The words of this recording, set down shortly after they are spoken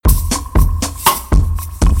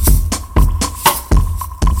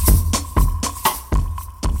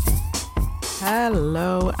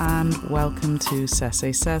Hello and welcome to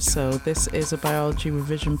Sese Says So. This is a biology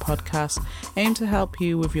revision podcast aimed to help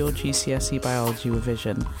you with your GCSE biology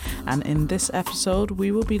revision. And in this episode, we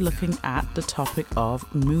will be looking at the topic of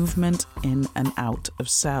movement in and out of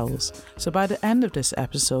cells. So by the end of this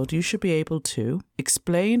episode, you should be able to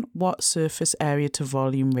explain what surface area to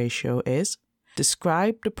volume ratio is,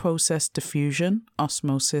 describe the process diffusion,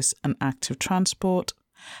 osmosis, and active transport,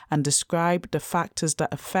 and describe the factors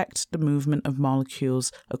that affect the movement of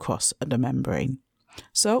molecules across the membrane.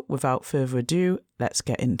 So, without further ado, let's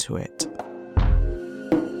get into it.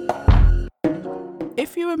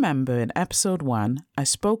 If you remember in episode 1, I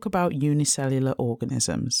spoke about unicellular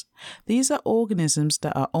organisms. These are organisms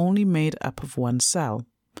that are only made up of one cell.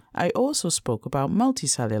 I also spoke about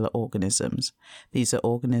multicellular organisms. These are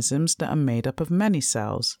organisms that are made up of many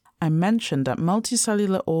cells. I mentioned that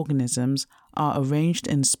multicellular organisms are arranged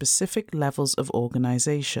in specific levels of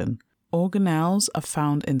organization. Organelles are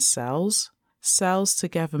found in cells. Cells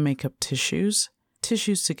together make up tissues.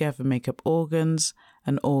 Tissues together make up organs,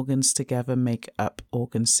 and organs together make up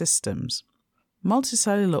organ systems.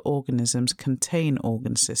 Multicellular organisms contain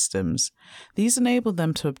organ systems. These enable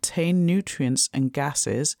them to obtain nutrients and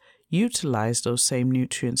gases, utilize those same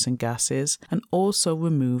nutrients and gases, and also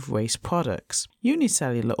remove waste products.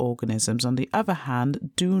 Unicellular organisms, on the other hand,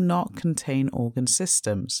 do not contain organ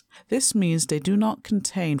systems. This means they do not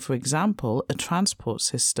contain, for example, a transport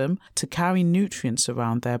system to carry nutrients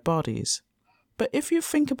around their bodies. But if you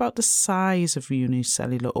think about the size of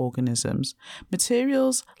unicellular organisms,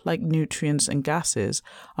 materials like nutrients and gases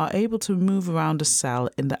are able to move around a cell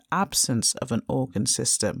in the absence of an organ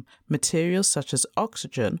system. Materials such as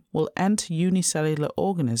oxygen will enter unicellular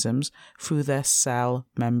organisms through their cell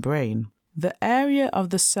membrane. The area of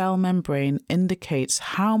the cell membrane indicates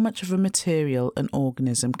how much of a material an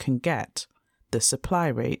organism can get, the supply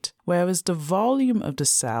rate, whereas the volume of the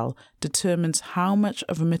cell determines how much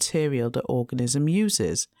of a material the organism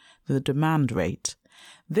uses, the demand rate.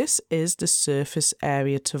 This is the surface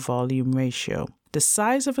area to volume ratio. The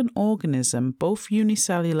size of an organism, both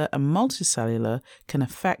unicellular and multicellular, can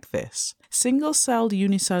affect this. Single-celled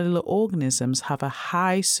unicellular organisms have a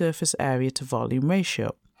high surface area to volume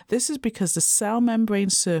ratio. This is because the cell membrane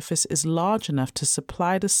surface is large enough to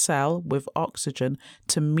supply the cell with oxygen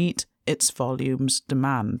to meet its volume's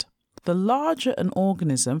demand. The larger an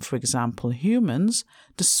organism, for example humans,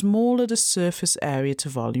 the smaller the surface area to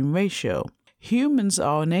volume ratio. Humans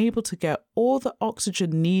are unable to get all the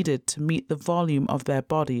oxygen needed to meet the volume of their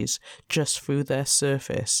bodies just through their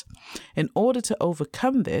surface. In order to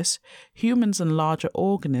overcome this, humans and larger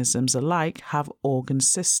organisms alike have organ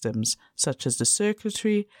systems, such as the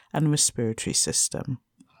circulatory and respiratory system.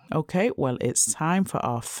 Okay, well, it's time for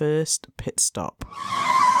our first pit stop.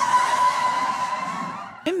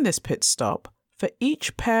 In this pit stop, for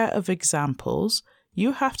each pair of examples,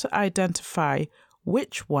 you have to identify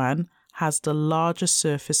which one has the larger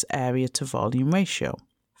surface area to volume ratio.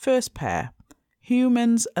 First pair,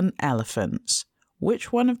 humans and elephants.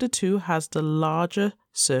 Which one of the two has the larger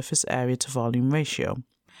surface area to volume ratio?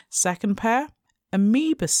 Second pair,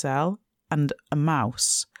 amoeba cell and a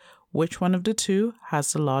mouse. Which one of the two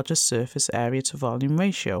has the larger surface area to volume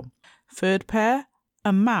ratio? Third pair,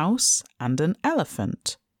 a mouse and an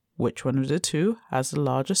elephant. Which one of the two has the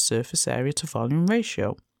largest surface area to volume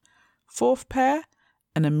ratio? Fourth pair,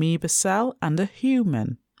 an amoeba cell and a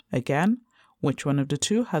human. Again, which one of the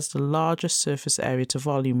two has the largest surface area to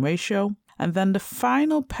volume ratio? And then the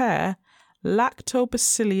final pair,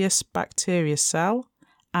 lactobacillus bacteria cell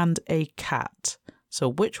and a cat. So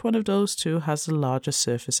which one of those two has the largest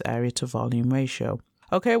surface area to volume ratio?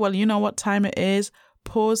 Okay, well, you know what time it is.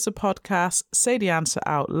 Pause the podcast, say the answer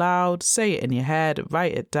out loud, say it in your head,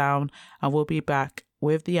 write it down, and we'll be back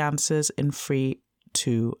with the answers in 3,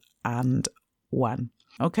 2, and 1.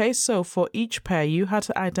 Okay, so for each pair, you had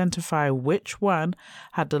to identify which one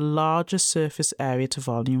had the largest surface area to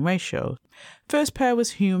volume ratio. First pair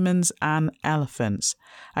was humans and elephants.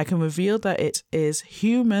 I can reveal that it is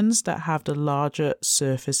humans that have the larger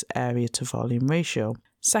surface area to volume ratio.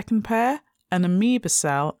 Second pair, an amoeba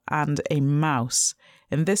cell and a mouse.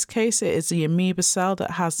 In this case, it is the amoeba cell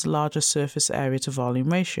that has the larger surface area to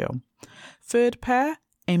volume ratio. Third pair,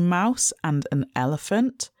 a mouse and an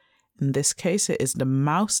elephant. In this case, it is the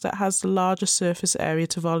mouse that has the larger surface area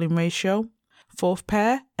to volume ratio. Fourth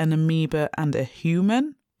pair, an amoeba and a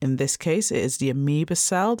human. In this case, it is the amoeba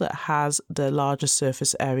cell that has the larger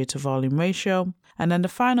surface area to volume ratio. And then the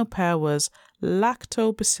final pair was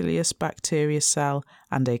lactobacillus bacteria cell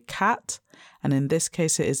and a cat. and in this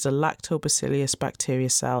case it is the lactobacillus bacteria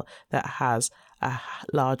cell that has a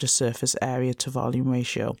larger surface area to volume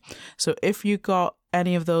ratio. So if you got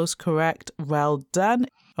any of those correct, well done.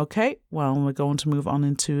 Okay, well, we're going to move on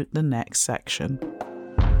into the next section.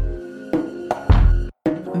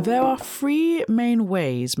 There are three main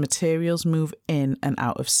ways materials move in and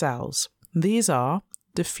out of cells. These are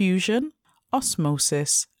diffusion,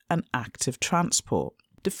 osmosis, and active transport.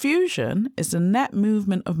 Diffusion is the net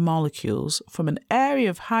movement of molecules from an area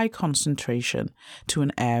of high concentration to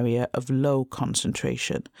an area of low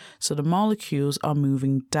concentration, so the molecules are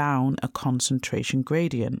moving down a concentration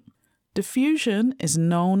gradient. Diffusion is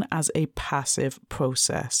known as a passive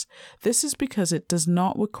process. This is because it does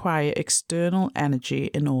not require external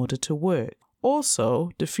energy in order to work.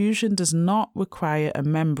 Also, diffusion does not require a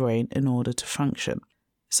membrane in order to function.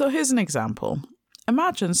 So here's an example.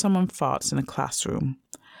 Imagine someone farts in a classroom.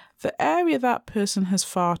 The area that person has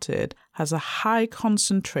farted has a high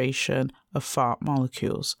concentration of fart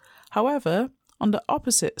molecules. However, on the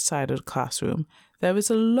opposite side of the classroom, there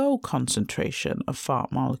is a low concentration of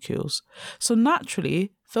fart molecules. So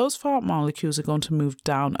naturally, those fart molecules are going to move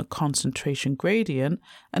down a concentration gradient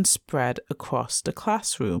and spread across the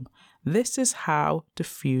classroom. This is how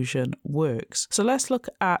diffusion works. So let's look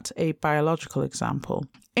at a biological example.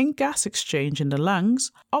 In gas exchange in the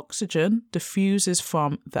lungs, oxygen diffuses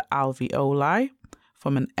from the alveoli,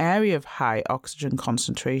 from an area of high oxygen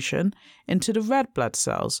concentration, into the red blood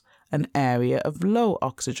cells, an area of low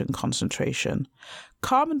oxygen concentration.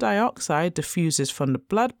 Carbon dioxide diffuses from the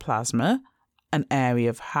blood plasma, an area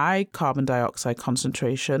of high carbon dioxide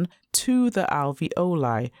concentration, to the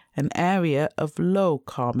alveoli, an area of low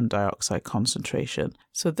carbon dioxide concentration.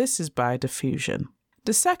 So this is by diffusion.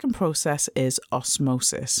 The second process is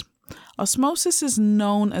osmosis. Osmosis is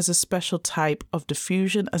known as a special type of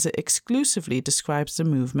diffusion as it exclusively describes the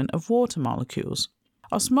movement of water molecules.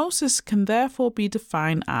 Osmosis can therefore be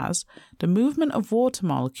defined as the movement of water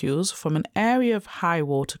molecules from an area of high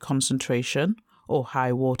water concentration or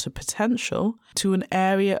high water potential to an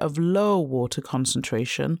area of low water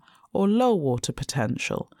concentration or low water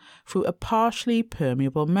potential through a partially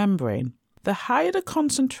permeable membrane. The higher the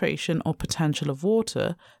concentration or potential of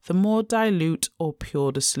water, the more dilute or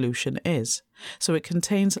pure the solution is, so it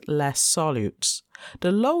contains less solutes.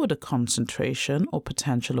 The lower the concentration or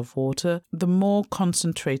potential of water, the more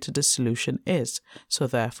concentrated the solution is, so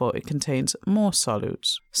therefore it contains more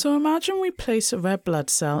solutes. So imagine we place a red blood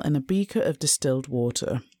cell in a beaker of distilled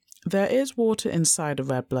water. There is water inside a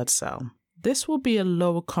red blood cell. This will be a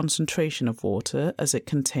lower concentration of water as it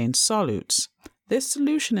contains solutes. This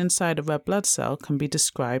solution inside a red blood cell can be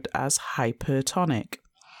described as hypertonic.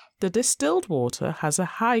 The distilled water has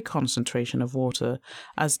a high concentration of water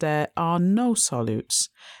as there are no solutes.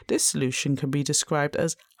 This solution can be described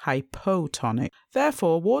as hypotonic.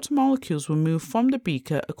 Therefore, water molecules will move from the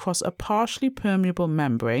beaker across a partially permeable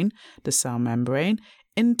membrane, the cell membrane,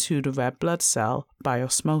 into the red blood cell by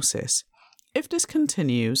osmosis. If this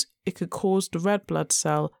continues, it could cause the red blood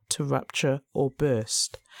cell to rupture or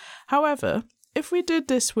burst. However, if we did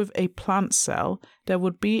this with a plant cell, there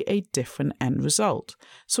would be a different end result.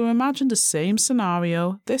 So imagine the same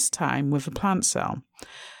scenario, this time with a plant cell.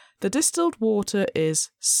 The distilled water is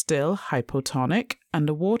still hypotonic, and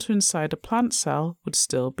the water inside a plant cell would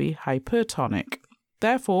still be hypertonic.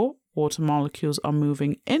 Therefore, water molecules are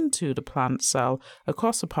moving into the plant cell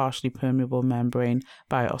across a partially permeable membrane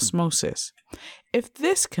by osmosis. If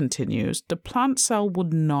this continues, the plant cell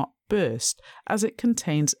would not burst as it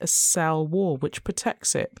contains a cell wall which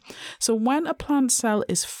protects it. So when a plant cell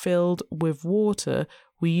is filled with water,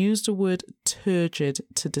 we use the word turgid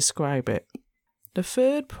to describe it. The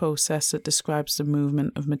third process that describes the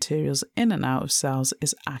movement of materials in and out of cells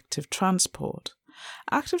is active transport.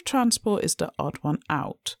 Active transport is the odd one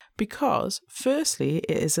out because, firstly,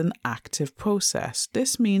 it is an active process.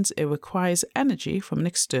 This means it requires energy from an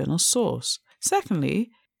external source.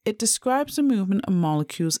 Secondly, it describes the movement of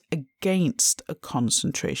molecules against a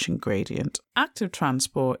concentration gradient. Active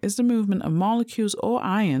transport is the movement of molecules or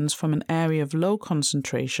ions from an area of low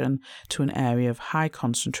concentration to an area of high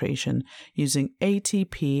concentration using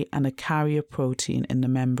ATP and a carrier protein in the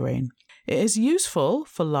membrane. It is useful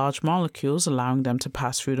for large molecules, allowing them to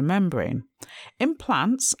pass through the membrane. In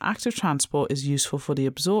plants, active transport is useful for the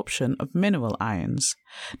absorption of mineral ions.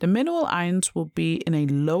 The mineral ions will be in a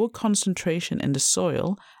lower concentration in the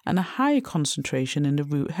soil and a higher concentration in the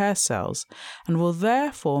root hair cells, and will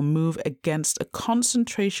therefore move against a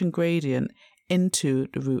concentration gradient into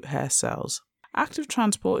the root hair cells. Active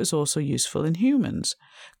transport is also useful in humans.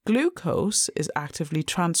 Glucose is actively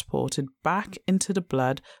transported back into the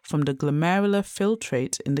blood from the glomerular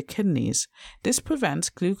filtrate in the kidneys. This prevents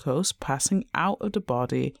glucose passing out of the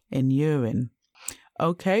body in urine.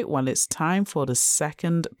 Okay, well, it's time for the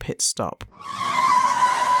second pit stop.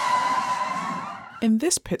 In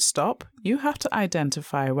this pit stop, you have to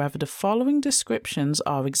identify whether the following descriptions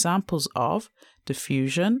are examples of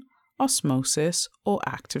diffusion, osmosis, or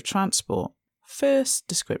active transport. First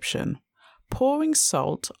description. Pouring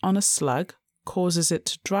salt on a slug causes it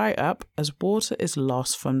to dry up as water is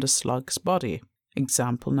lost from the slug's body.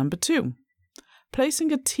 Example number 2.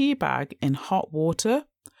 Placing a tea bag in hot water,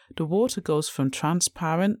 the water goes from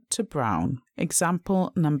transparent to brown.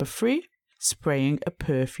 Example number 3. Spraying a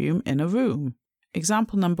perfume in a room.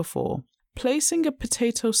 Example number 4. Placing a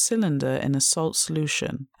potato cylinder in a salt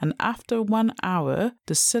solution, and after 1 hour,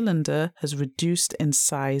 the cylinder has reduced in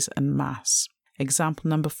size and mass. Example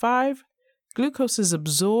number 5. Glucose is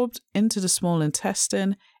absorbed into the small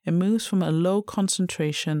intestine. It moves from a low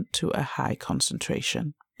concentration to a high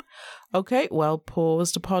concentration. Okay, well,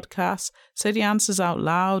 pause the podcast, say the answers out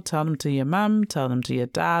loud, tell them to your mum, tell them to your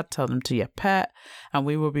dad, tell them to your pet, and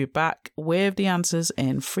we will be back with the answers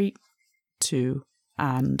in 3, 2,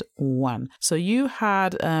 and 1. So you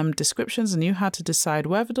had descriptions, and you had to decide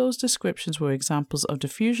whether those descriptions were examples of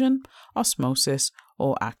diffusion, osmosis,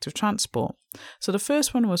 or active transport. So the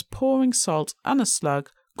first one was pouring salt on a slug,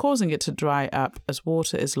 causing it to dry up as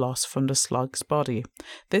water is lost from the slug's body.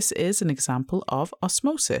 This is an example of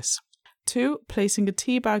osmosis. 2, placing a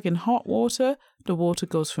tea bag in hot water, the water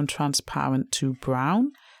goes from transparent to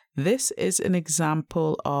brown. This is an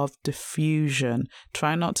example of diffusion.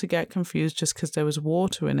 Try not to get confused just because there was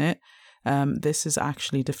water in it. This is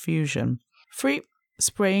actually diffusion. 3,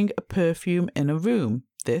 spraying a perfume in a room.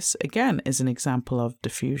 This, again, is an example of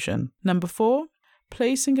diffusion. Number 4,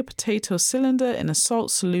 placing a potato cylinder in a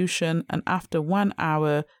salt solution, and after 1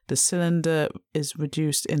 hour, the cylinder is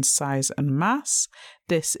reduced in size and mass.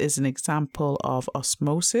 This is an example of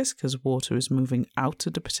osmosis because water is moving out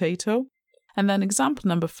of the potato. And then example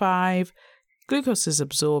number 5, glucose is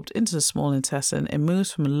absorbed into the small intestine. It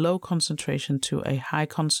moves from a low concentration to a high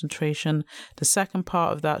concentration. The second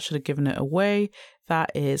part of that should have given it away.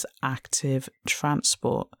 That is active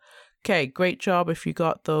transport. Okay, great job if you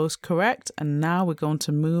got those correct. And now we're going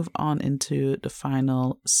to move on into the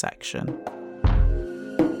final section.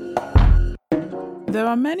 There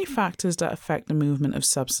are many factors that affect the movement of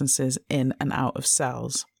substances in and out of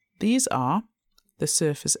cells. These are the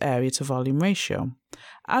surface area to volume ratio.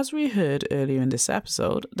 As we heard earlier in this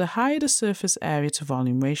episode, the higher the surface area to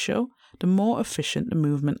volume ratio, the more efficient the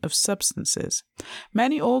movement of substances.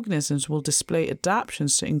 Many organisms will display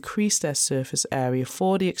adaptations to increase their surface area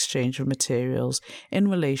for the exchange of materials in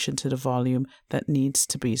relation to the volume that needs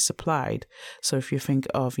to be supplied. So if you think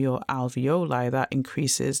of your alveoli, that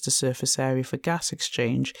increases the surface area for gas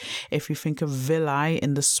exchange. If you think of villi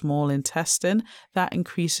in the small intestine, that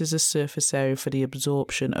increases the surface area for the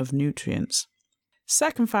absorption of nutrients.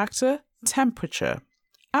 Second factor, temperature.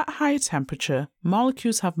 At higher temperature,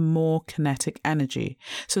 molecules have more kinetic energy,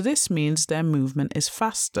 so this means their movement is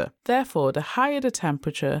faster. Therefore, the higher the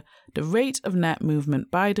temperature, the rate of net movement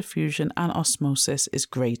by diffusion and osmosis is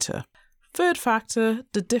greater. Third factor,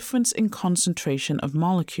 the difference in concentration of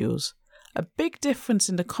molecules. A big difference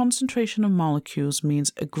in the concentration of molecules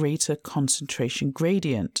means a greater concentration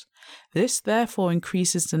gradient. This therefore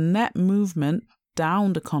increases the net movement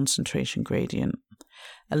down the concentration gradient.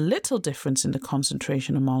 A little difference in the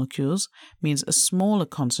concentration of molecules means a smaller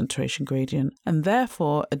concentration gradient, and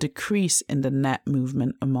therefore a decrease in the net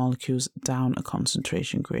movement of molecules down a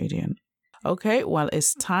concentration gradient. Okay, well,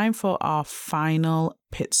 it's time for our final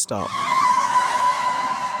pit stop.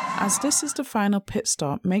 As this is the final pit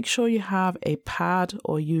stop, make sure you have a pad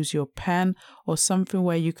or use your pen or something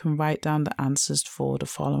where you can write down the answers for the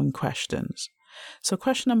following questions. So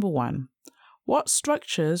question number 1. What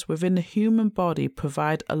structures within the human body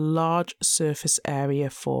provide a large surface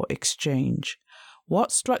area for exchange?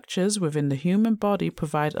 What structures within the human body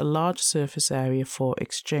provide a large surface area for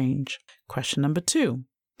exchange? Question number 2.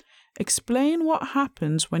 Explain what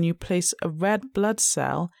happens when you place a red blood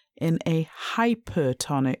cell in a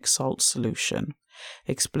hypertonic salt solution.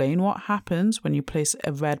 Explain what happens when you place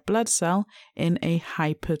a red blood cell in a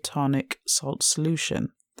hypertonic salt solution.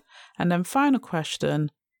 And then final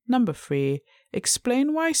question, number 3,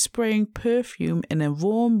 explain why spraying perfume in a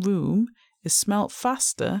warm room is smelt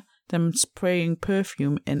faster than spraying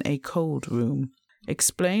perfume in a cold room.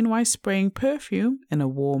 Explain why spraying perfume in a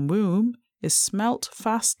warm room is smelt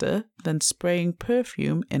faster than spraying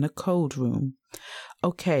perfume in a cold room.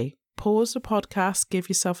 Okay, pause the podcast, give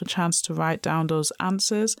yourself a chance to write down those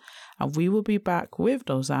answers, and we will be back with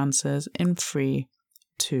those answers in 3,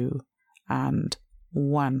 2, and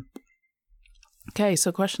 1. Okay,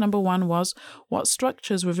 so question number 1 was, what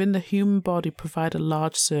structures within the human body provide a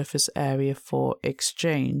large surface area for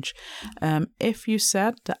exchange? If you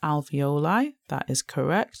said the alveoli, that is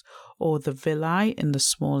correct, or the villi in the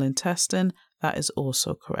small intestine, that is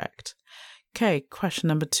also correct. Okay, question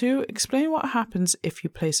number 2, explain what happens if you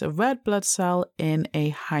place a red blood cell in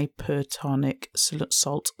a hypertonic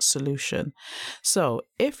salt solution. So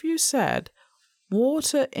if you said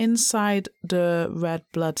water inside the red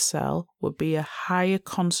blood cell would be a higher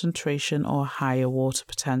concentration or higher water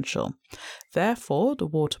potential. Therefore, the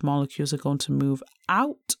water molecules are going to move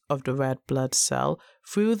out of the red blood cell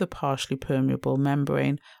through the partially permeable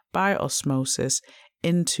membrane by osmosis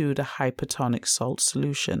into the hypertonic salt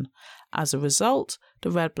solution. As a result,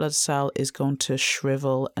 the red blood cell is going to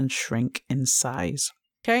shrivel and shrink in size.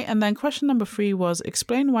 Okay, and then question number 3 was,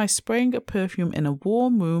 explain why spraying a perfume in a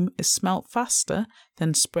warm room is smelt faster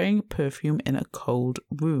than spraying perfume in a cold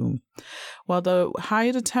room. Well, the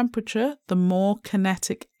higher the temperature, the more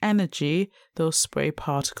kinetic energy those spray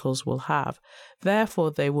particles will have.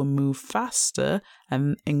 Therefore, they will move faster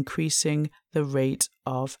and increasing the rate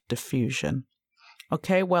of diffusion.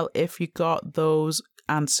 Okay, well, if you got those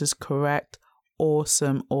answers correct,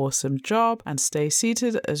 awesome job, and stay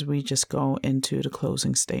seated as we just go into the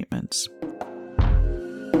closing statements.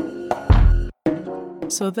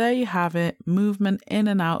 So there you have it, movement in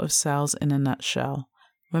and out of cells in a nutshell.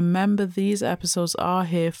 Remember, these episodes are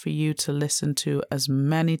here for you to listen to as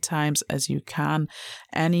many times as you can.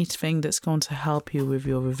 Anything that's going to help you with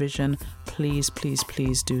your revision, please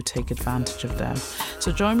do take advantage of them.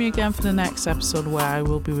 So join me again for the next episode where I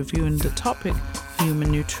will be reviewing the topic human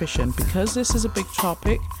nutrition. Because this is a big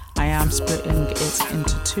topic, I am splitting it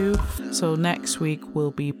into 2. So next week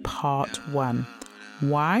will be part 1.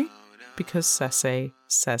 Why? Because Sese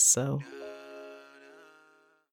says so.